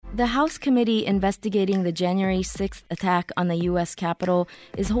The House committee investigating the January 6th attack on the U.S. Capitol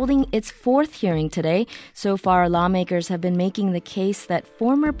is holding its fourth hearing today. So far, lawmakers have been making the case that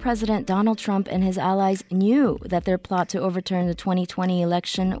former President Donald Trump and his allies knew that their plot to overturn the 2020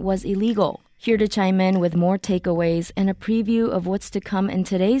 election was illegal. Here to chime in with more takeaways and a preview of what's to come in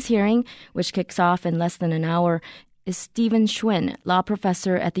today's hearing, which kicks off in less than an hour, is Stephen Schwinn, law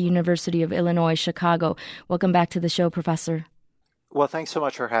professor at the University of Illinois, Chicago. Welcome back to the show, Professor. Well, thanks so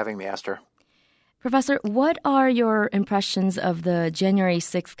much for having me, Esther. Professor, what are your impressions of the January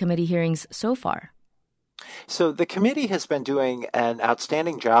 6th committee hearings so far? So the committee has been doing an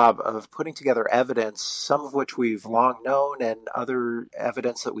outstanding job of putting together evidence, some of which we've long known and other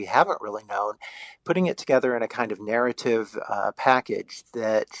evidence that we haven't really known, putting it together in a kind of narrative package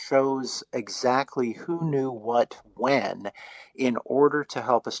that shows exactly who knew what when in order to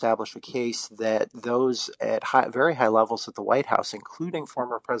help establish a case that those at very high levels at the White House, including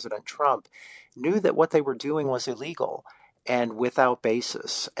former President Trump, knew that what they were doing was illegal and without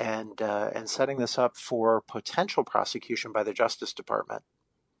basis, and setting this up for potential prosecution by the Justice Department.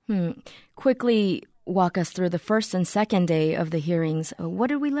 Quickly walk us through the first and second day of the hearings. What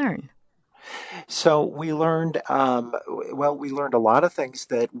did we learn? So we learned, we learned a lot of things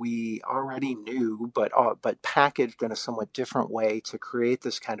that we already knew, but packaged in a somewhat different way to create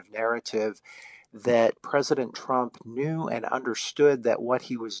this kind of narrative that President Trump knew and understood that what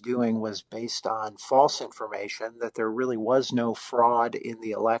he was doing was based on false information, that there really was no fraud in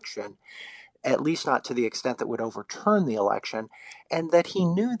the election, at least not to the extent that would overturn the election, and that he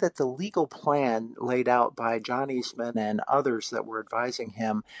knew that the legal plan laid out by John Eastman and others that were advising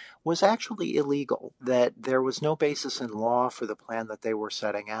him was actually illegal, that there was no basis in law for the plan that they were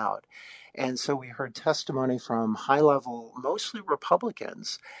setting out. And so we heard testimony from high-level, mostly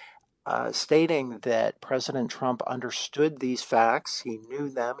Republicans, stating that President Trump understood these facts, he knew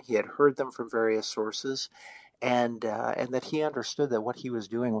them, he had heard them from various sources, and that he understood that what he was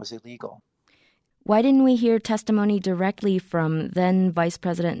doing was illegal. Why didn't we hear testimony directly from then Vice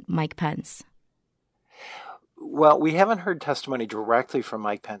President Mike Pence? Well, we haven't heard testimony directly from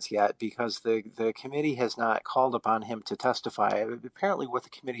Mike Pence yet because the committee has not called upon him to testify. Apparently what the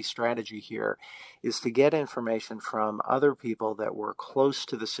committee's strategy here is to get information from other people that were close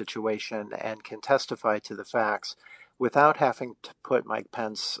to the situation and can testify to the facts without having to put Mike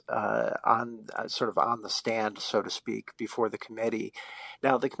Pence on the stand, so to speak, before the committee.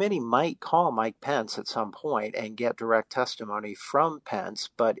 Now, the committee might call Mike Pence at some point and get direct testimony from Pence,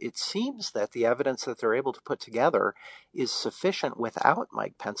 but it seems that the evidence that they're able to put together is sufficient without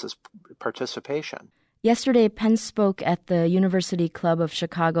Mike Pence's participation. Yesterday, Pence spoke at the University Club of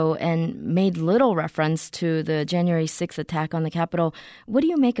Chicago and made little reference to the January 6th attack on the Capitol. What do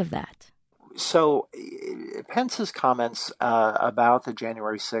you make of that? So Pence's comments about the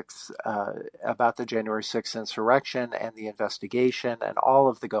January 6th insurrection and the investigation and all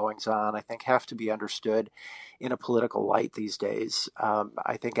of the goings on, I think, have to be understood in a political light these days.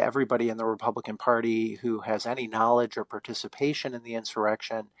 I think everybody in the Republican Party who has any knowledge or participation in the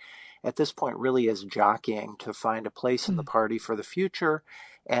insurrection at this point really is jockeying to find a place in the party for the future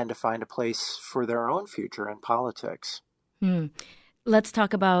and to find a place for their own future in politics. Let's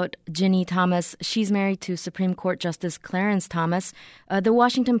talk about Ginny Thomas. She's married to Supreme Court Justice Clarence Thomas. The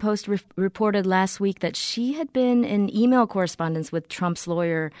Washington Post reported last week that she had been in email correspondence with Trump's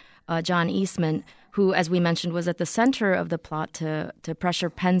lawyer, John Eastman, who, as we mentioned, was at the center of the plot to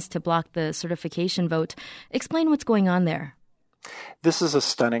pressure Pence to block the certification vote. Explain what's going on there. This is a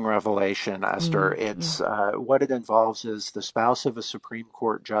stunning revelation, Esther. What it involves is the spouse of a Supreme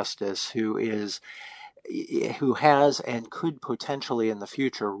Court justice who has and could potentially in the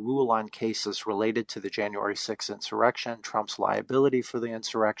future rule on cases related to the January 6th insurrection, Trump's liability for the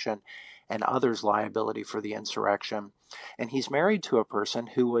insurrection, and others' liability for the insurrection. And he's married to a person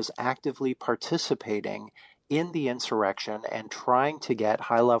who was actively participating in the insurrection and trying to get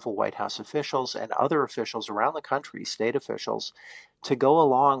high-level White House officials and other officials around the country, state officials, to go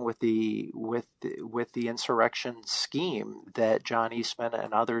along with the insurrection scheme that John Eastman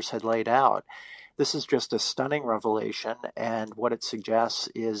and others had laid out. This is just a stunning revelation, and what it suggests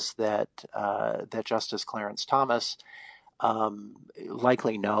is that Justice Clarence Thomas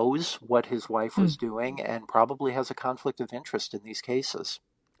likely knows what his wife was doing and probably has a conflict of interest in these cases.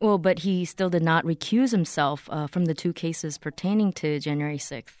 Well, but he still did not recuse himself from the two cases pertaining to January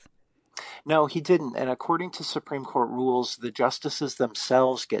 6th. No, he didn't. And according to Supreme Court rules, the justices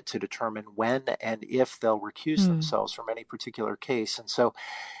themselves get to determine when and if they'll recuse themselves from any particular case. And so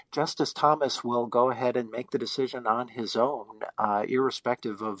Justice Thomas will go ahead and make the decision on his own,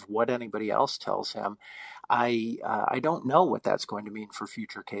 irrespective of what anybody else tells him. I don't know what that's going to mean for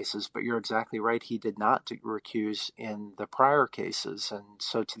future cases, but you're exactly right. He did not recuse in the prior cases. And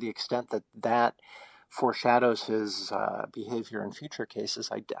so to the extent that that foreshadows his behavior in future cases,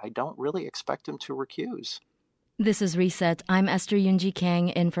 I don't really expect him to recuse. This is Reset. I'm Esther Yoon-Ji Kang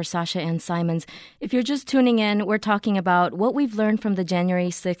in for Sasha Ann Simons. If you're just tuning in, we're talking about what we've learned from the January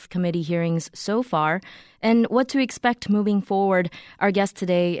 6th committee hearings so far and what to expect moving forward. Our guest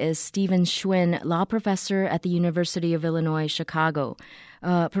today is Stephen Schwinn, law professor at the University of Illinois, Chicago.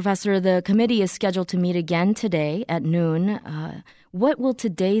 Professor, the committee is scheduled to meet again today at noon. What will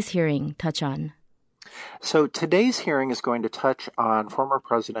today's hearing touch on? So today's hearing is going to touch on former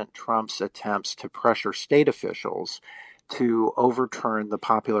President Trump's attempts to pressure state officials to overturn the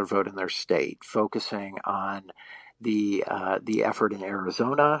popular vote in their state, focusing on the effort in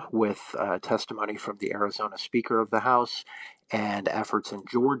Arizona with testimony from the Arizona Speaker of the House and efforts in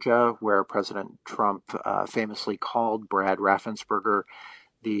Georgia, where President Trump famously called Brad Raffensperger,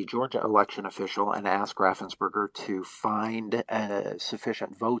 the Georgia election official, and asked Raffensperger to find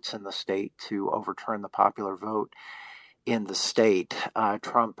sufficient votes in the state to overturn the popular vote in the state.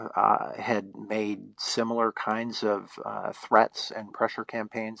 Trump had made similar kinds of threats and pressure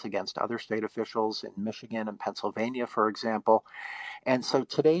campaigns against other state officials in Michigan and Pennsylvania, for example. And so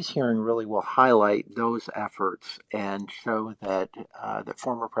today's hearing really will highlight those efforts and show that that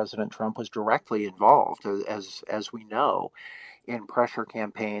former President Trump was directly involved, as we know, in pressure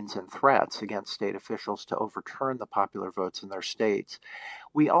campaigns and threats against state officials to overturn the popular votes in their states.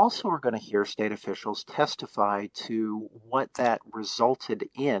 We also are going to hear state officials testify to what that resulted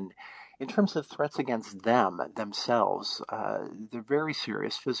in terms of threats against themselves. They're very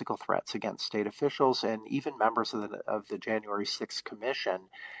serious physical threats against state officials, and even members of the January 6th Commission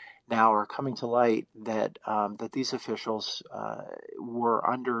now are coming to light that these officials were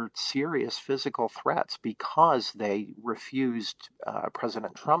under serious physical threats because they refused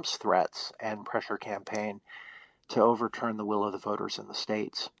President Trump's threats and pressure campaign to overturn the will of the voters in the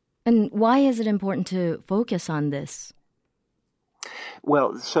states. And why is it important to focus on this?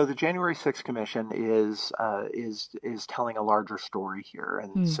 Well, so the January 6th Commission is telling a larger story here,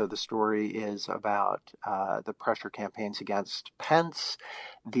 and so the story is about the pressure campaigns against Pence,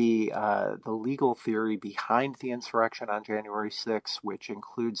 the legal theory behind the insurrection on January 6th, which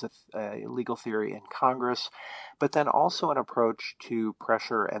includes a legal theory in Congress, but then also an approach to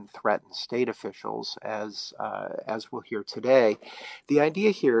pressure and threaten state officials, as we'll hear today. The idea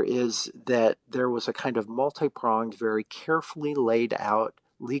here is that there was a kind of multi-pronged, very carefully laid out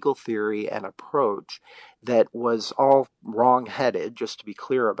legal theory and approach that was all wrong-headed, just to be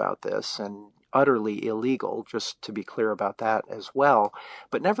clear about this, and utterly illegal, just to be clear about that as well,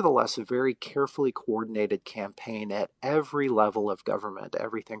 but nevertheless a very carefully coordinated campaign at every level of government,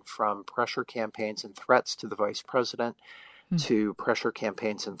 everything from pressure campaigns and threats to the vice president, to pressure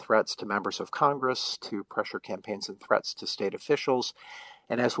campaigns and threats to members of Congress, to pressure campaigns and threats to state officials,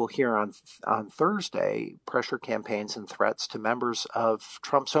 and as we'll hear on Thursday, pressure campaigns and threats to members of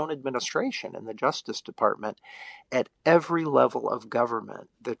Trump's own administration and the Justice Department. At every level of government,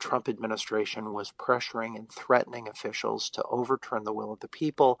 the Trump administration was pressuring and threatening officials to overturn the will of the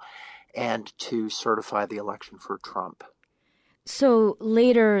people and to certify the election for Trump. So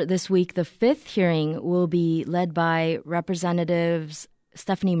later this week, the fifth hearing will be led by Representatives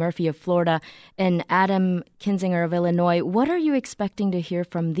Stephanie Murphy of Florida and Adam Kinzinger of Illinois. What are you expecting to hear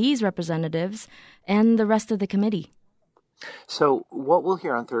from these representatives and the rest of the committee? So what we'll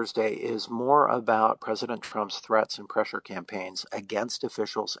hear on Thursday is more about President Trump's threats and pressure campaigns against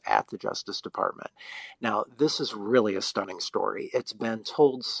officials at the Justice Department. Now, this is really a stunning story. It's been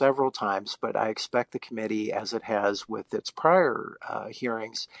told several times, but I expect the committee, as it has with its prior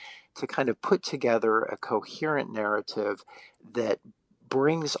hearings, to kind of put together a coherent narrative that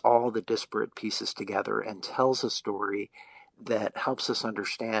brings all the disparate pieces together and tells a story that helps us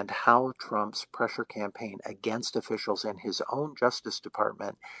understand how Trump's pressure campaign against officials in his own Justice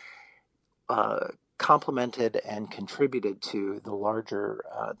Department complemented and contributed to the larger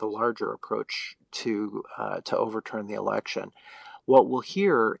approach to overturn the election. What we'll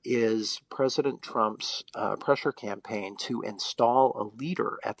hear is President Trump's pressure campaign to install a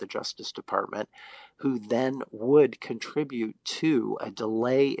leader at the Justice Department who then would contribute to a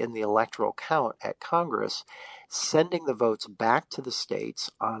delay in the electoral count at Congress, sending the votes back to the states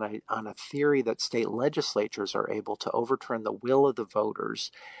on a theory that state legislatures are able to overturn the will of the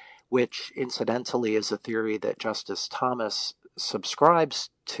voters, which incidentally is a theory that Justice Thomas subscribes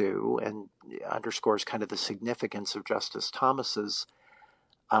to and underscores kind of the significance of Justice Thomas's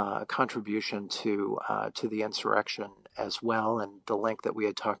contribution to the insurrection as well, and the link that we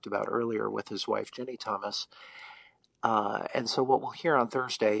had talked about earlier with his wife, Ginny Thomas. And so what we'll hear on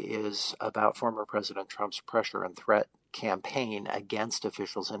Thursday is about former President Trump's pressure and threat campaign against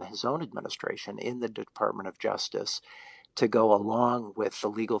officials in his own administration in the Department of Justice to go along with the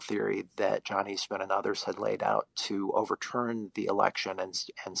legal theory that John Eastman and others had laid out to overturn the election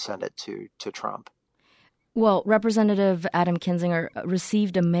and send it to Trump. Well, Representative Adam Kinzinger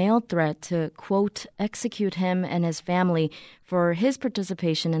received a mail threat to, quote, execute him and his family for his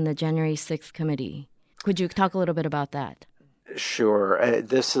participation in the January 6th committee. Could you talk a little bit about that? Sure.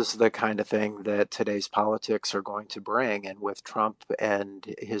 This is the kind of thing that today's politics are going to bring. And with Trump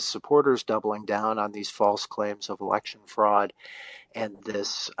and his supporters doubling down on these false claims of election fraud and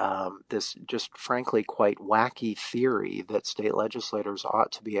this just frankly quite wacky theory that state legislators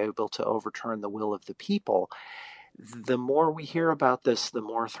ought to be able to overturn the will of the people, the more we hear about this, the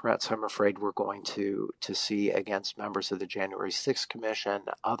more threats I'm afraid we're going to see against members of the January 6th Commission,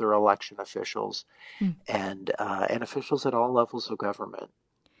 other election officials, and officials at all levels of government.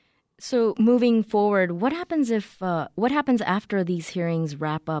 So moving forward, what happens after these hearings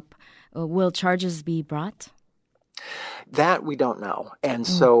wrap up? Will charges be brought? That we don't know. And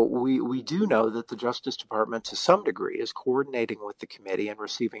so we do know that the Justice Department, to some degree, is coordinating with the committee and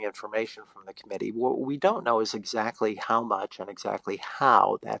receiving information from the committee. What we don't know is exactly how much and exactly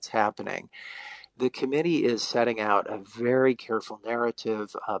how that's happening. The committee is setting out a very careful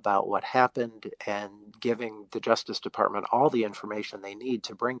narrative about what happened and giving the Justice Department all the information they need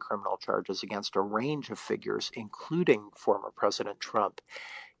to bring criminal charges against a range of figures, including former President Trump,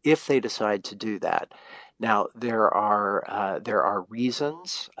 if they decide to do that. Now, there are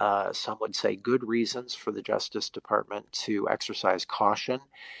reasons, some would say good reasons, for the Justice Department to exercise caution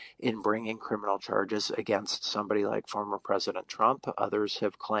in bringing criminal charges against somebody like former President Trump. Others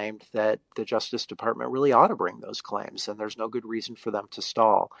have claimed that the Justice Department really ought to bring those claims, and there's no good reason for them to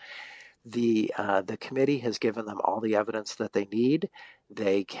stall. The committee has given them all the evidence that they need.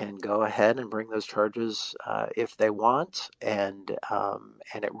 They can go ahead and bring those charges if they want, and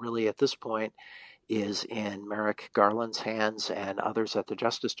it really at this point is in Merrick Garland's hands and others at the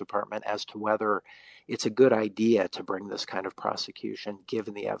Justice Department as to whether it's a good idea to bring this kind of prosecution,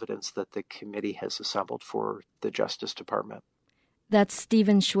 given the evidence that the committee has assembled for the Justice Department. That's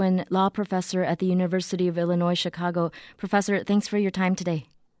Stephen Schwinn, law professor at the University of Illinois, Chicago. Professor, thanks for your time today.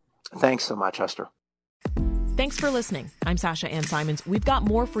 Thanks so much, Esther. Thanks for listening. I'm Sasha Ann Simons. We've got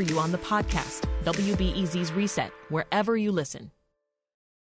more for you on the podcast, WBEZ's Reset, wherever you listen.